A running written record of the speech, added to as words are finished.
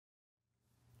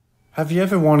Have you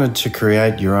ever wanted to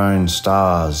create your own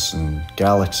stars and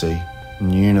galaxy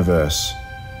and universe?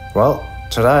 Well,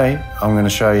 today I'm going to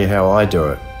show you how I do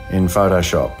it in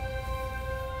Photoshop.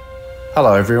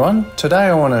 Hello everyone, today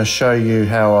I want to show you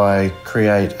how I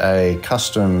create a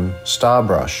custom star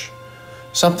brush.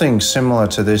 Something similar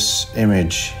to this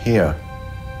image here.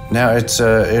 Now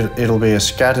it'll be a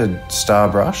scattered star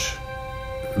brush,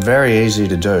 very easy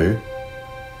to do.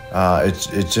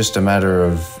 It's just a matter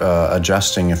of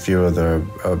adjusting a few of the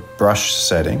brush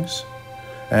settings.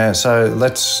 So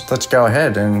let's go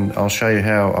ahead and I'll show you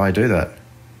how I do that.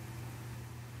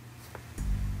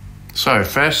 So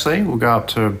firstly, we'll go up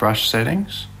to brush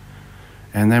settings,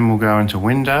 and then we'll go into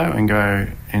window and go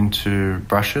into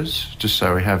brushes, just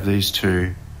so we have these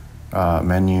two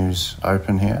menus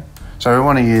open here. So we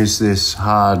want to use this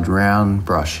hard round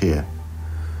brush here.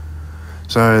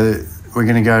 So we're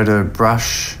going to go to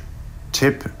brush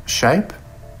tip shape,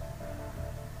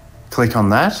 click on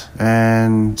that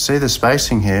and see the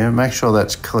spacing here, make sure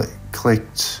that's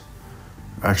clicked.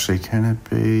 Actually, can it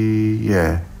be?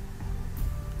 Yeah.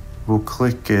 We'll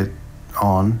click it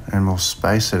on and we'll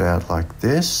space it out like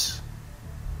this.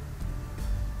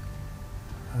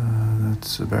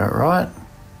 That's about right.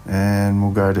 And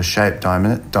we'll go to shape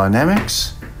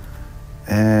dynamics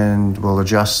and we'll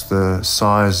adjust the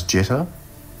size jitter.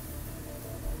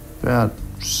 About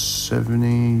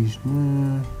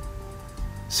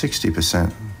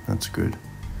 60%, that's good.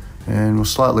 And we'll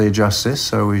slightly adjust this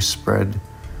so we spread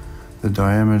the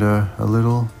diameter a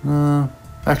little.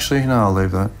 Actually, no, I'll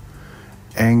leave that.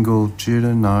 Angle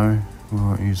jitter, no, we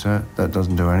won't use that. That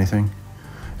doesn't do anything.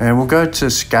 And we'll go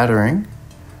to scattering.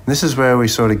 This is where we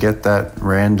sort of get that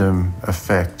random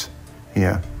effect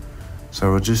here.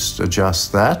 So we'll just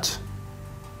adjust that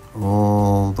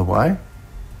all the way.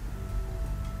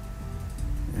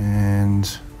 And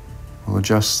we'll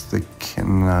adjust the you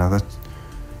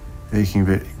can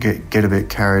get a bit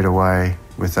carried away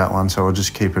with that one, so I'll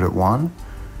just keep it at 1.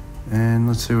 And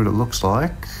let's see what it looks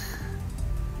like.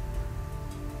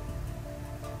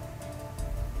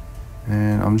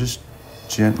 And I'm just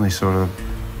gently sort of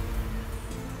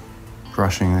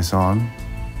brushing this on.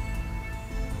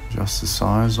 Adjust the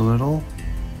size a little.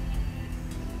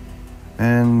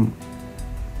 And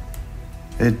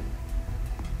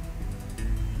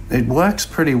it works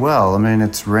pretty well. I mean,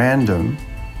 it's random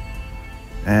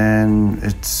and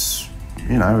it's,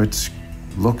 it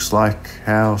looks like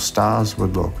how stars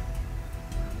would look.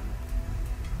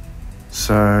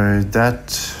 So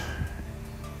that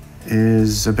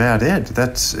is about it.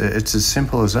 It's as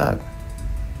simple as that.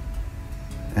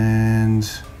 And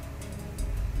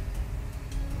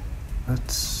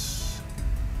let's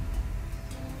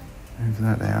move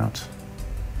that out.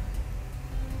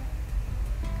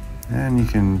 And you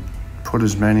can put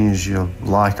as many as you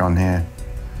like on here.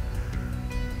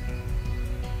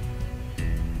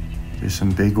 Do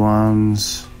some big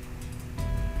ones.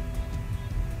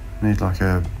 Need like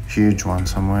a huge one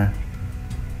somewhere.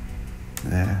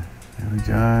 There we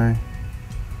go.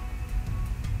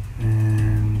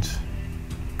 And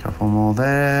a couple more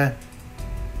there.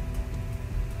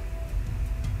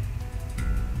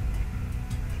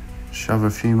 Shove a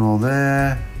few more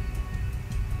there.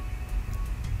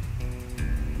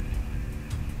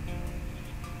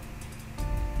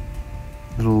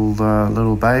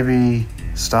 Little baby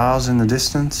stars in the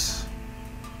distance.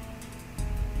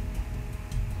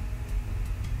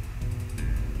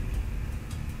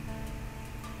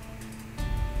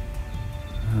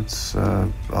 That's a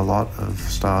lot of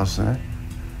stars there.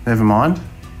 Never mind.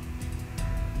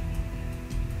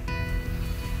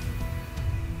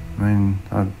 I mean,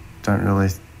 I don't really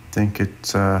think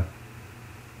it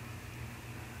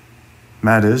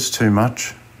matters too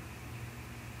much.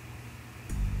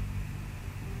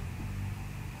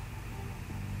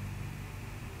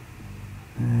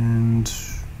 And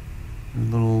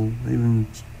little, even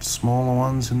smaller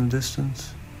ones in the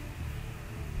distance.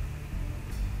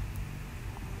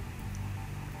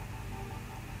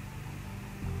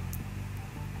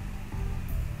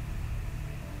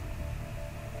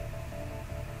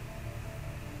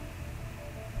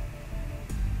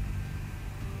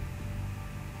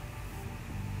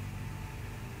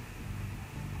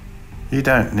 You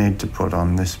don't need to put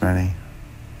on this many.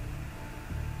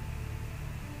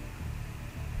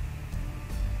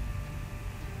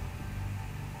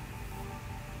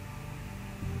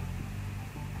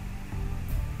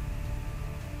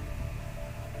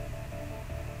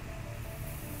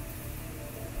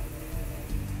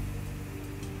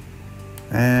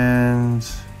 And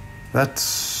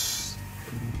that's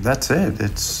it.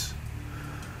 It's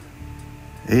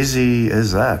easy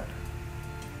as that.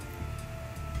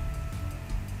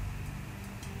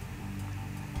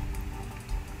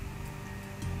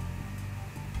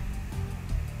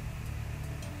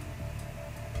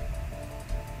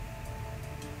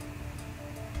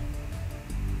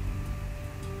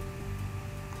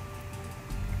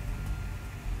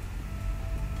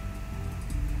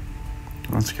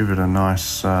 Let's give it a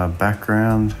nice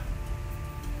background,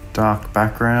 dark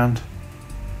background.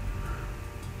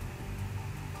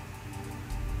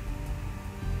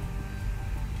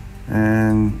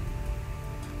 And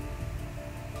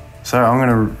so I'm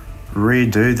going to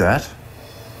redo that.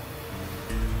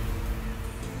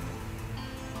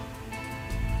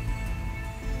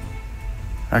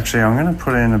 Actually, I'm going to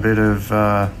put in a bit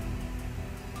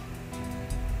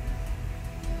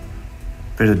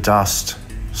of dust,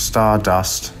 star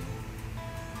dust.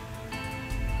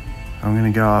 I'm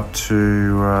going to go up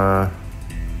to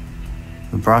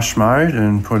the brush mode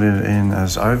and put it in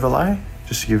as overlay,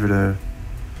 just to give it a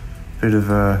bit of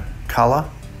a colour.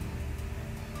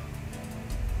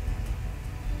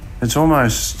 It's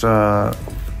almost like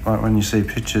when you see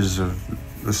pictures of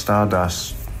the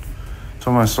stardust, it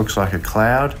almost looks like a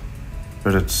cloud,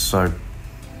 but it's so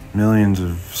millions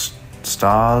of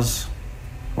stars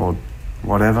or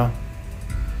whatever,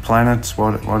 planets,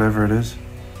 whatever it is.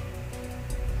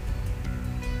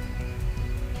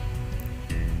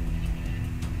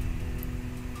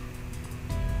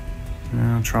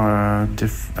 I'll try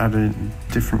add a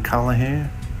different colour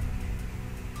here.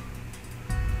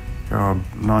 Go a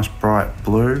nice bright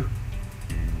blue.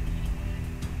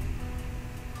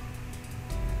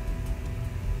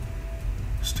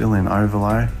 Still in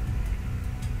overlay.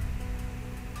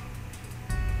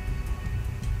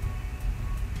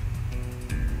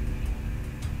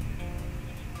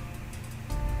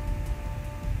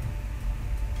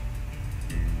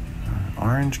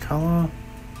 Orange colour.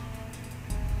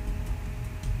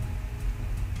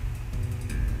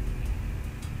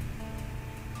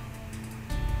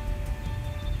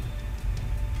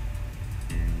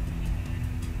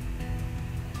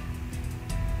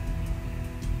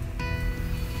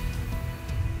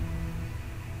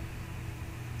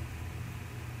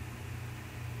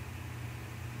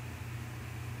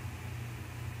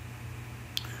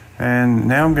 And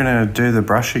now I'm going to do the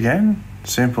brush again.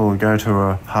 Simple, go to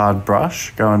a hard brush,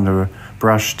 go into a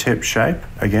brush tip shape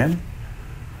again.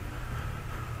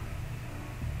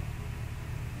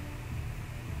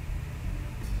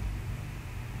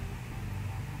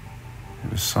 Go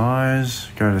to size,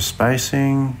 go to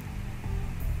spacing.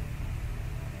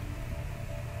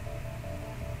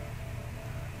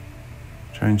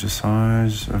 Change the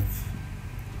size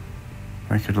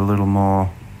make it a little more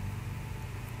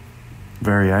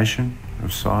variation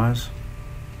of size.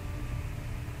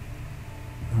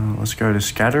 Let's go to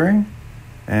scattering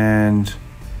and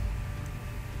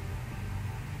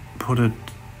put it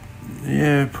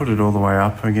all the way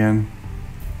up again.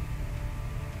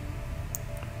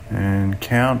 And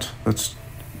count,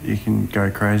 you can go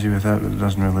crazy with that, but it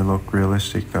doesn't really look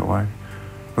realistic that way.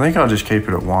 I think I'll just keep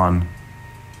it at 1.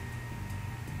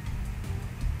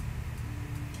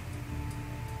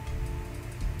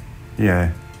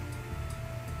 Yeah.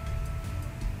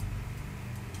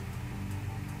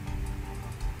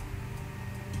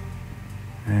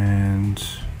 And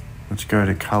let's go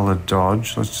to color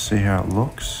dodge. Let's see how it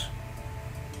looks.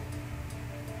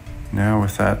 Now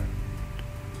with that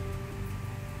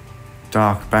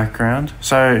dark background.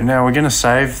 So now we're going to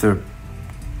save the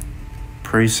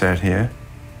preset here.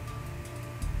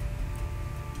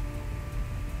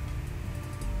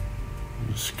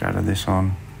 Just scatter this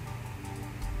on.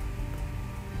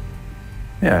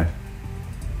 Yeah.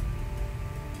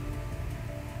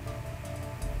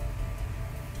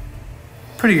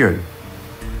 Pretty good.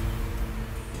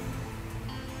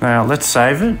 Now let's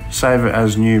save it. Save it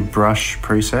as new brush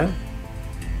preset.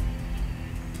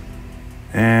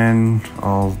 And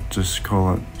I'll just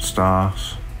call it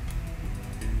stars.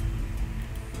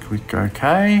 Click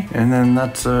OK, and then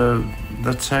that's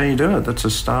how you do it. That's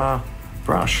a star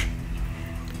brush.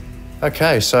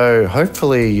 Okay, so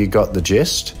hopefully you got the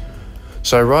gist.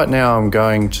 So right now I'm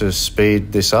going to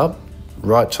speed this up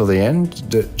right till the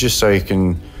end, just so you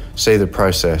can see the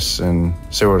process and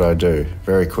see what I do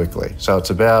very quickly. So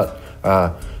it's about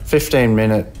a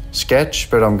 15-minute sketch,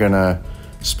 but I'm going to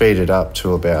speed it up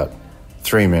to about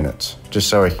 3 minutes, just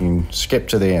so I can skip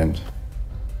to the end.